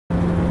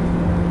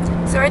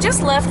So I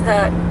just left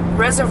the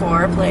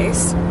reservoir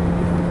place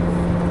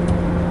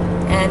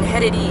and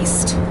headed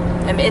east.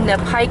 I'm in the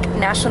Pike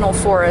National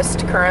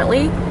Forest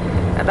currently,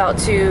 about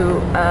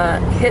to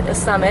hit a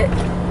summit.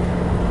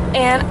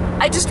 And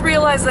I just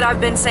realized that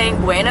I've been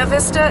saying Buena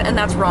Vista, and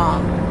that's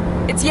wrong.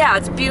 It's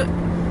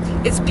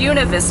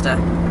Buena Vista.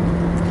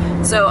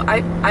 So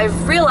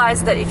I've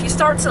realized that if you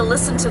start to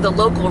listen to the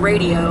local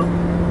radio,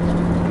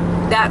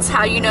 that's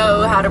how you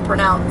know how to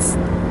pronounce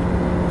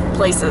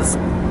places.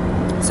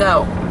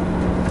 So,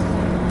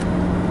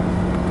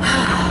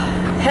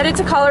 headed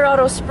to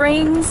Colorado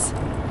Springs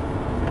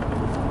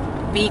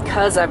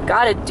because I've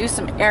got to do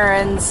some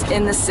errands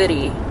in the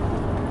city.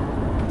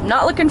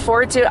 Not looking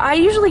forward to it. I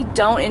usually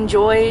don't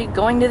enjoy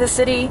going to the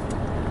city,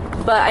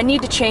 but I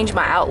need to change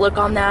my outlook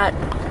on that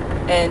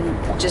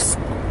and just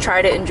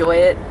try to enjoy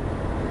it.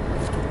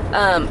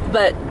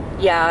 But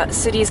yeah,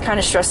 cities kind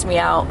of stress me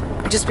out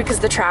just because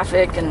of the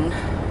traffic and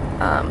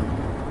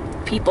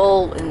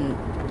people, and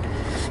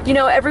you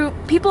know,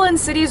 people in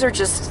cities are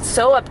just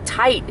so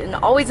uptight and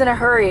always in a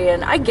hurry,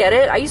 and I get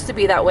it. I used to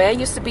be that way. I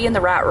used to be in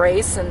the rat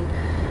race,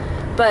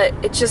 but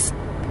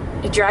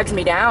it drags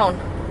me down.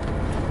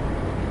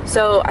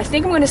 So I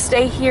think I'm going to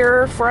stay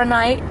here for a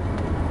night,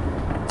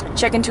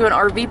 check into an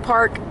RV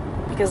park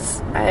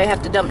because I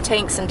have to dump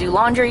tanks and do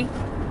laundry.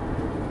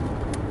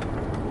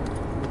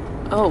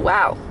 Oh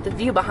wow, the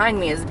view behind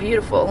me is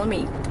beautiful. Let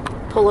me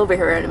pull over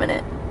here in a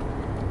minute.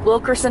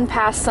 Wilkerson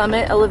Pass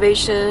Summit,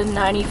 elevation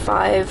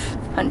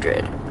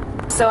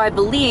 9,500. So I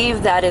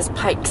believe that is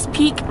Pikes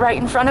Peak right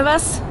in front of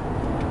us.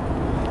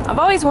 I've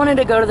always wanted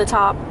to go to the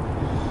top.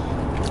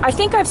 I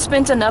think I've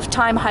spent enough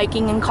time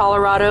hiking in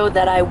Colorado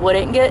that I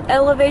wouldn't get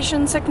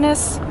elevation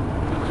sickness,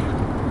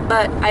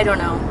 but I don't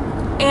know.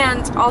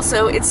 And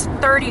also it's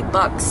 30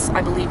 bucks,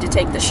 I believe, to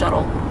take the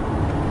shuttle.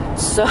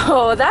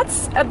 So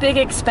that's a big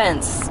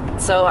expense.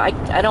 So I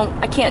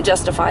can't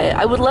justify it.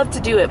 I would love to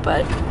do it,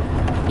 but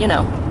you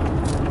know.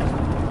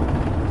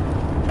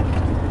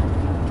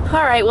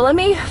 All right, well, let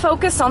me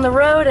focus on the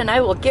road and I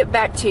will get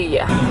back to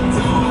you.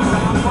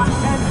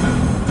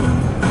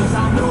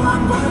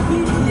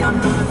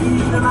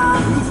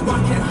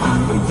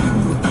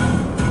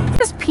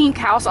 This pink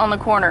house on the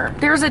corner.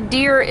 There's a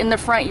deer in the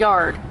front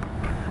yard.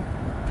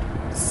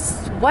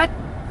 What?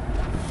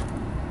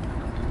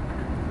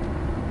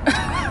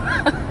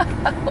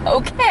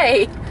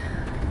 Okay.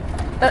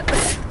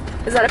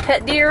 Is that a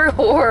pet deer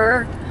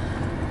or?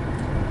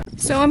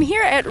 So I'm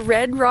here at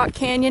Red Rock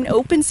Canyon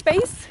Open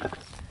Space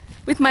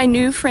with my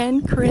new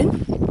friend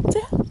Korrine.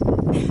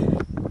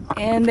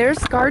 And there's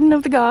Garden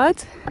of the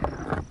Gods.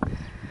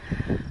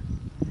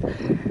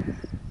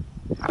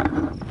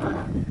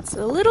 It's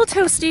a little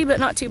toasty, but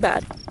not too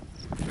bad.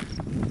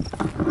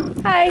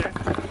 Hi.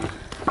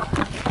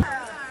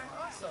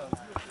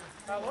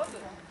 How was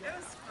it? It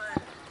was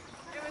fun.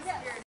 It was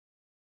weird.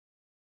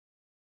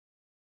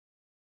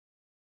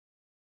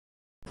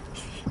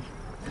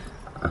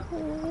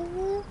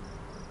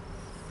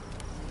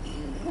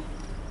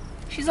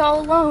 She's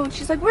all alone.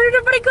 She's like, where did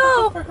everybody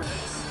go?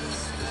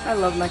 I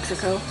love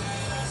Mexico.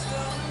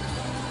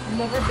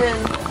 Never been.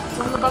 It's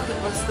on the bucket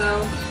list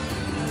though.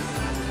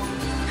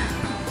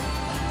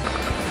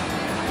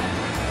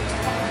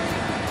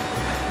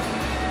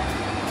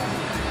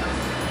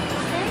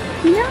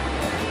 Yeah.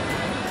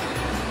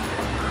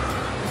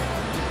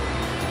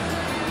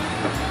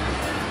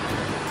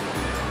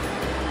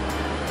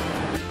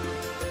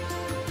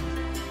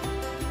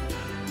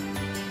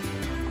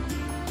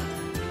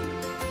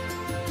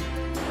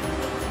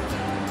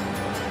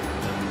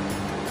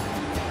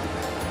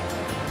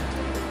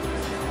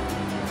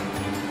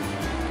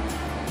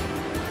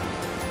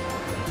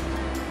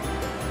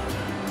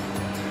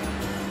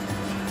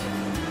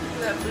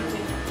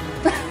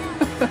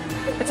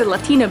 It's a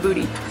Latina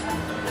booty.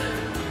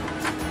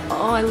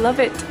 Oh, I love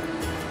it.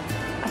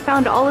 I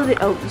found all of it.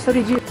 Oh, so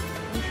did you?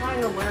 I'm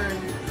trying to learn.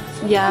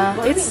 Yeah,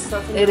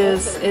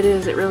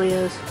 it really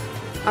is.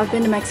 I've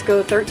been to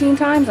Mexico 13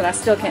 times and I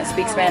still can't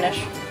speak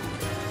Spanish.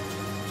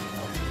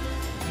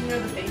 You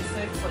know the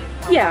basics, like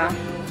how Yeah,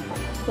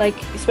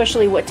 like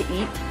especially what to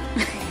eat.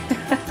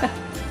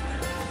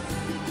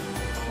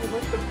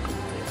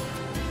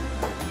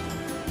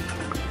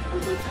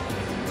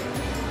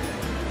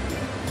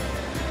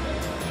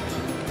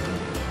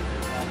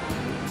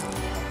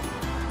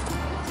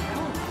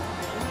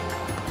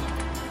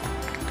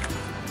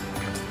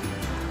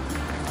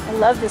 I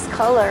love this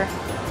color.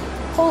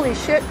 Holy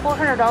shit,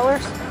 $400.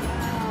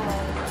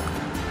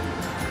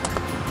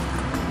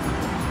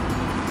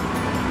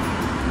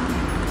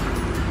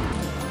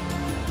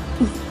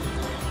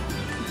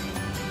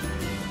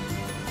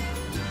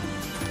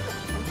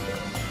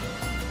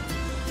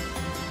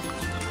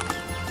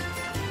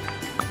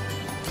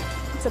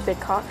 It's a big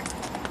cock.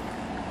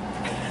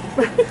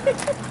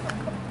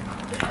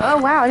 Oh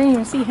wow, I didn't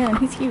even see him.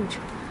 He's huge.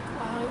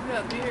 Wow, look at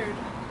that beard.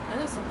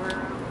 That is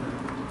somewhere.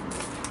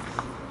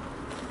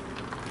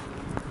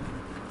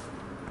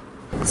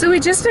 So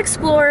we just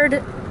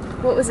explored,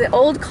 what was it,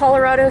 Old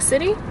Colorado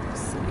City?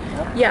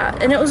 Yeah,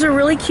 and it was a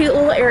really cute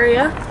little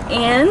area,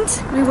 and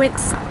we went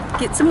to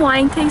get some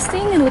wine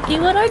tasting, and look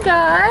at what I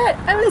got.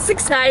 I was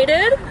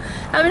excited.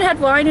 I haven't had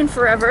wine in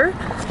forever.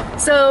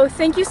 So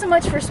thank you so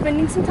much for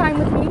spending some time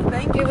with me.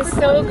 Thank you. It was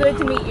so good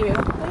to meet you.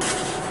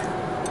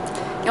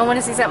 Y'all want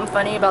to see something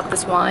funny about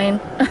this wine?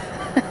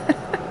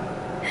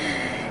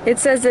 It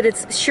says that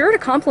it's sure to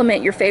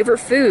complement your favorite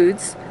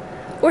foods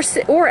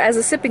or as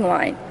a sipping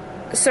wine.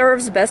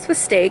 Serves best with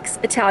steaks,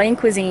 Italian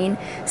cuisine,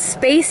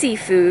 spacey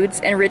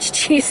foods, and rich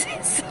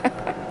cheeses.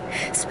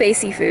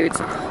 Spacey foods.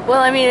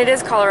 Well, I mean, it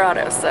is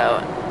Colorado,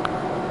 so.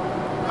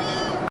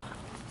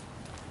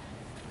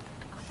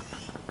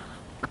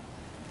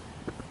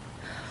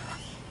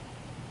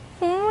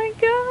 Oh my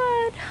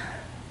God.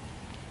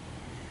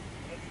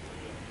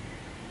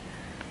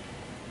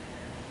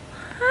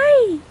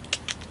 Hi.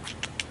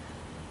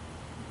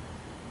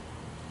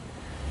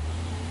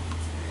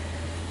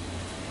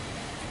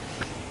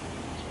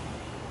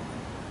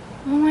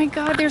 Oh my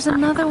God, there's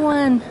another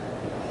one.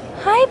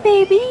 Hi,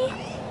 baby.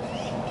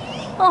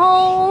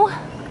 Oh,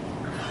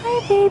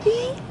 hi,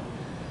 baby.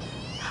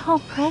 How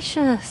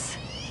precious.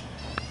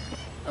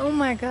 Oh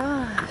my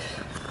gosh.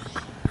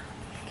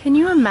 Can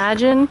you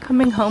imagine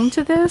coming home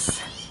to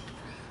this?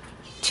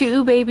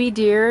 2 baby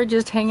deer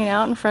just hanging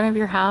out in front of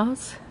your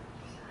house?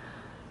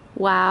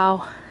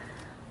 Wow.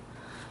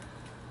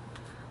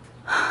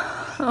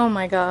 Oh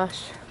my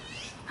gosh.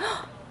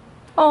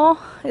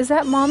 Oh, is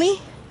that mommy?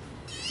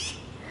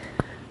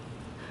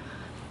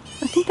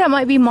 I think that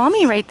might be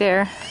mommy right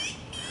there.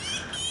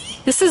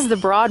 This is the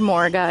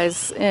Broadmoor,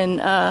 guys, in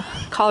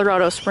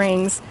Colorado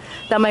Springs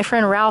that my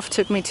friend Ralph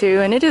took me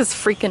to, and it is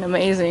freaking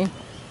amazing.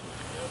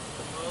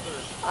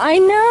 I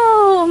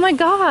know, oh my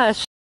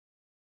gosh.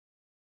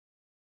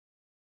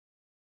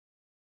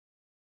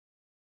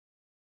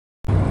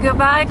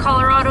 Goodbye,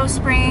 Colorado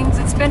Springs.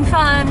 It's been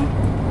fun.